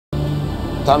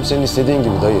Tam senin istediğin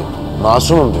gibi dayı.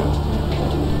 Masumum diyor.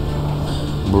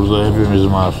 Burada hepimiz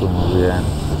masumuz yani.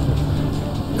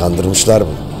 Kandırmışlar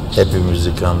bunu.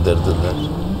 Hepimizi kandırdılar.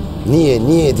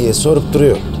 Niye diye sorup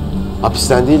duruyor.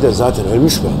 Hapisten değil de zaten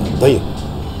ölmüş bu adam dayı.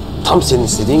 Tam senin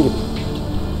istediğin gibi.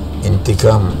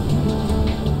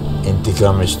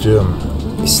 İntikam istiyorum.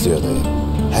 İstiyor dayı.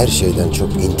 Her şeyden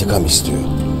çok intikam istiyor.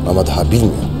 Ama daha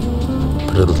bilmiyor.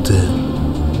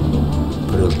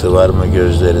 Pırıltı var mı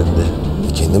gözlerinde?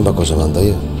 Kendin bak o zaman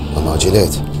dayı. Ama acele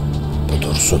et. Bu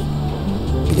dursun.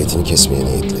 Biletini kesmeye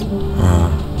niyetli.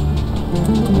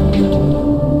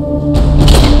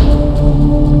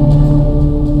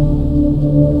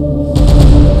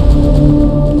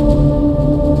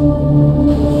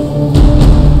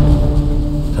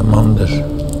 Tamamdır.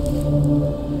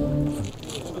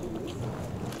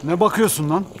 Ne bakıyorsun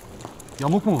lan?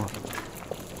 Yamuk mu var?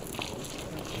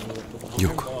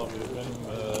 Yok.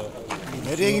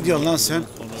 Nereye gidiyorsun lan sen?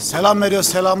 Selam veriyor,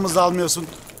 selamımızı da almıyorsun.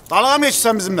 Dalga mı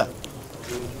geçiyorsun bizimle?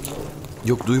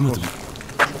 Yok duymadım.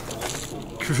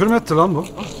 Küfür mü etti lan bu?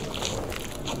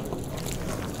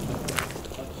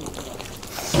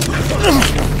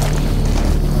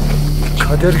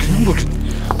 Kader günüm bugün.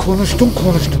 Konuştum.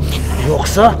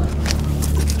 Yoksa...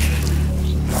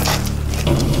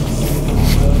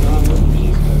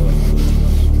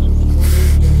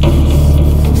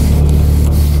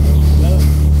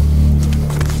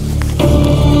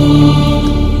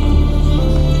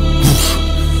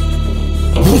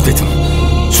 Vur dedim.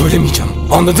 Söylemeyeceğim.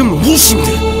 Anladın mı? Vur şimdi.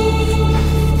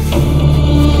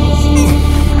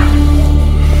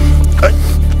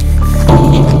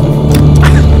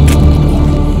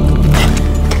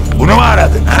 Bunu mu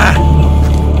aradın ha?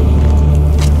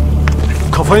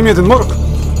 Kafayı mı yedin moruk?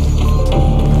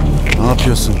 Ne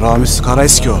yapıyorsun? Ramiz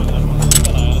Karaeski o.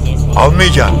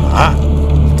 Almayacaksın mı ha?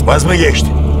 Vaz mı geçti?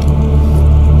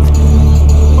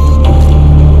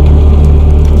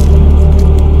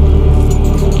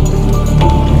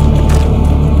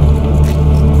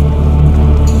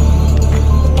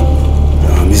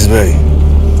 Ramiz Bey,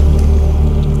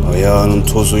 ayağının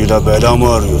tozuyla bela mı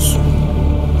arıyorsun?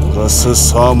 Burası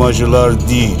sağmacılar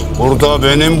değil. Burada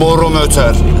benim borum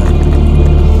öter.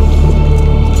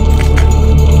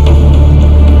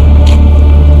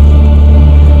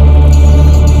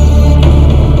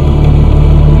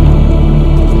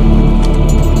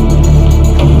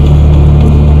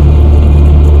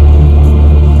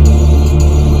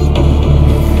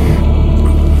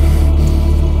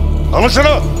 Alın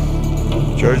şunu!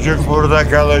 Çocuk burada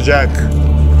kalacak.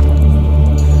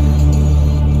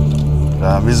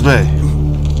 Ramiz Bey,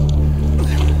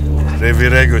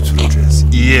 revire götüreceğiz.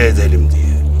 İyi edelim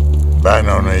diye. Ben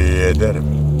onu iyi ederim.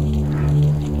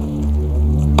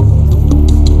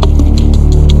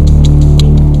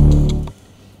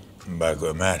 Bak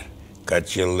Ömer,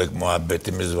 kaç yıllık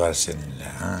muhabbetimiz var seninle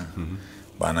ha?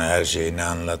 Bana her şeyini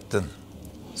anlattın.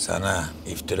 Sana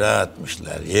iftira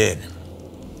atmışlar yeğenim.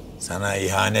 Sana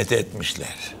ihanet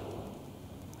etmişler.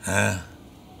 Ha?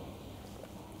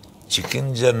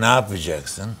 Çıkınca ne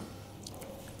yapacaksın?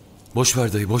 Boş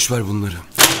ver dayı, boş ver bunları.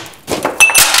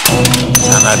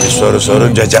 Sana bir soru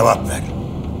sorunca cevap ver.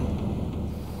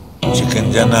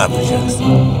 Çıkınca ne yapacaksın?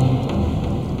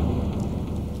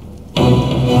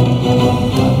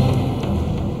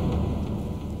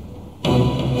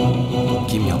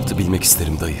 Kim yaptı bilmek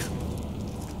isterim dayı.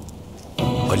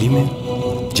 Ali mi?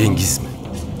 Cengiz mi?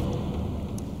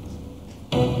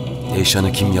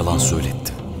 Eyşan'a kim yalan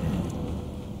söyletti?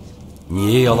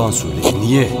 Niye yalan söyledi?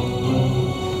 Niye?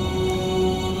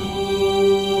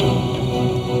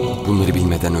 Bunları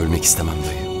bilmeden ölmek istemem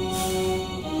dayı.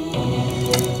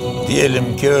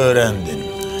 Diyelim ki öğrendin.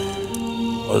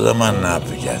 O zaman ne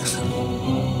yapacaksın?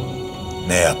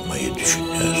 Ne yapmayı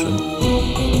düşünüyorsun?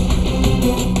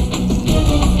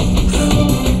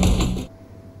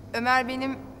 Ömer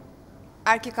benim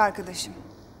erkek arkadaşım.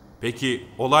 Peki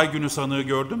olay günü sanığı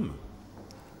gördün mü?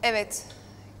 Evet,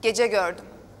 gece gördüm.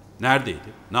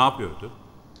 Neredeydi? Ne yapıyordu?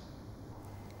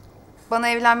 Bana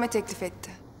evlenme teklif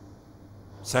etti.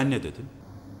 Sen ne dedin?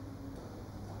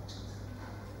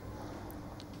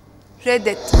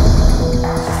 Reddettim.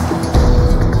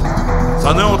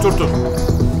 Sanığı oturtun.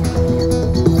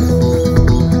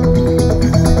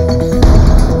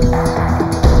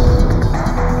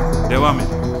 Devam edin.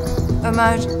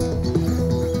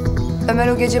 Ömer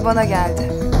o gece bana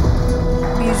geldi.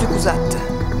 Bir yüzük uzattı.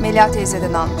 Melia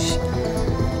teyzeden almış.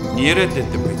 Niye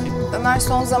reddettin peki? Ömer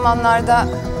son zamanlarda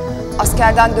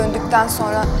askerden döndükten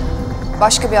sonra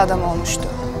başka bir adam olmuştu.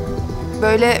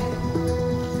 Böyle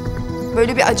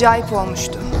bir acayip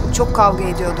olmuştu. Çok kavga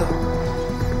ediyordu.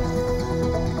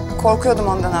 Korkuyordum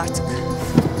ondan artık.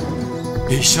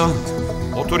 Eyşan.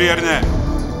 Otur yerine.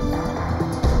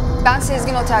 Ben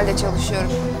Sezgin Otel'de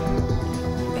çalışıyorum.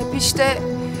 Hep işte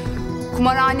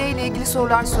kumarhane ile ilgili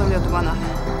sorular soruyordu bana.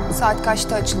 Saat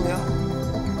kaçta açılıyor?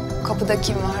 Kapıda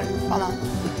kim var falan.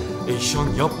 Eyşan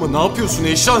yapma, ne yapıyorsun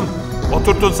Eyşan?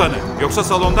 Oturtun sana. Yoksa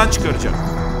salondan çıkaracağım.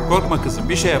 Korkma kızım,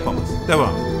 bir şey yapamaz. Devam.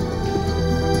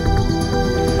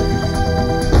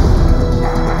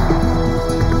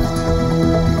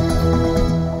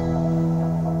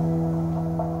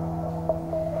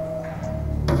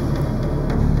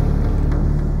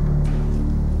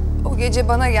 O gece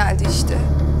bana geldi işte.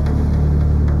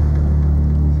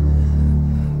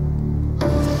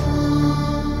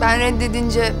 Ben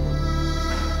reddedince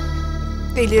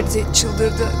delirdi,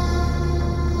 çıldırdı.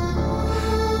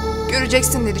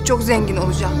 Göreceksin dedi, çok zengin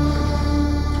olacağım.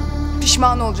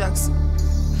 Pişman olacaksın.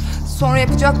 Sonra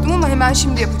yapacaktım ama hemen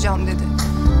şimdi yapacağım dedi.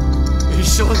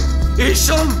 Eyşan!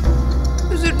 Eyşan!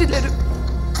 Özür dilerim.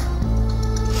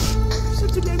 Özür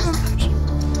dilerim Ömer.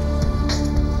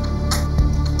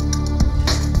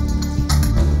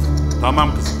 Tamam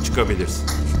kızım,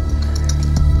 çıkabilirsin.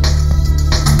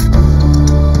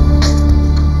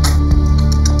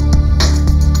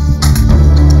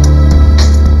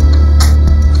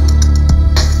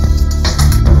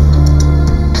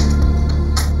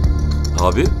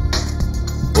 Abi,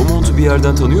 o montu bir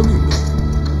yerden tanıyor muyum ben?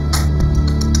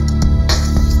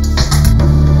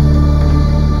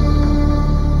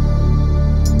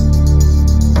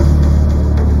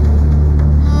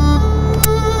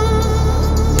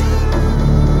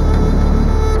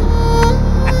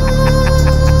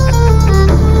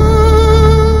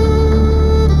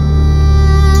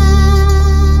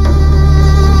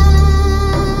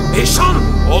 Eyşan!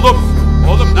 Oğlum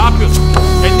ne yapıyorsun?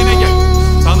 Kendine gel.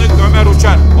 Sanık Ömer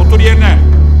uçar. Otur yerine.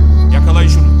 Yakalayın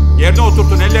şunu. Yerine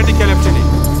oturtun. Ellerini kelepçeleyin.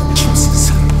 Kimsin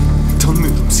sen?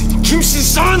 Tanımıyorum seni. Kimsin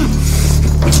sen?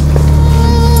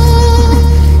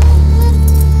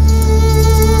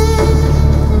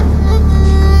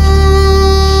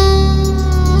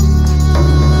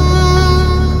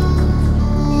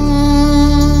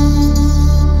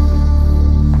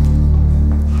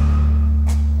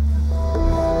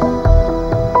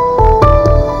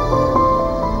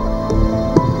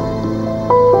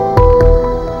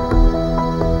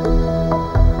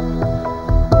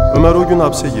 Ömer o gün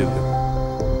hapse girdi.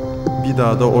 Bir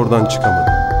daha da oradan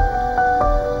çıkamadı.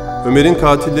 Ömer'in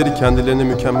katilleri kendilerine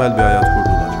mükemmel bir hayat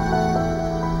kurdular.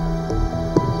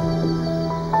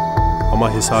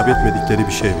 Ama hesap etmedikleri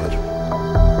bir şey var.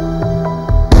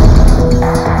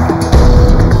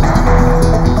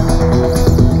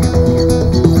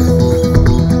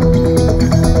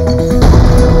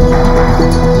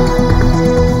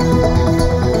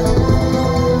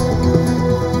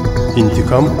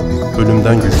 İntikam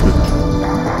ölümden güçlüdür.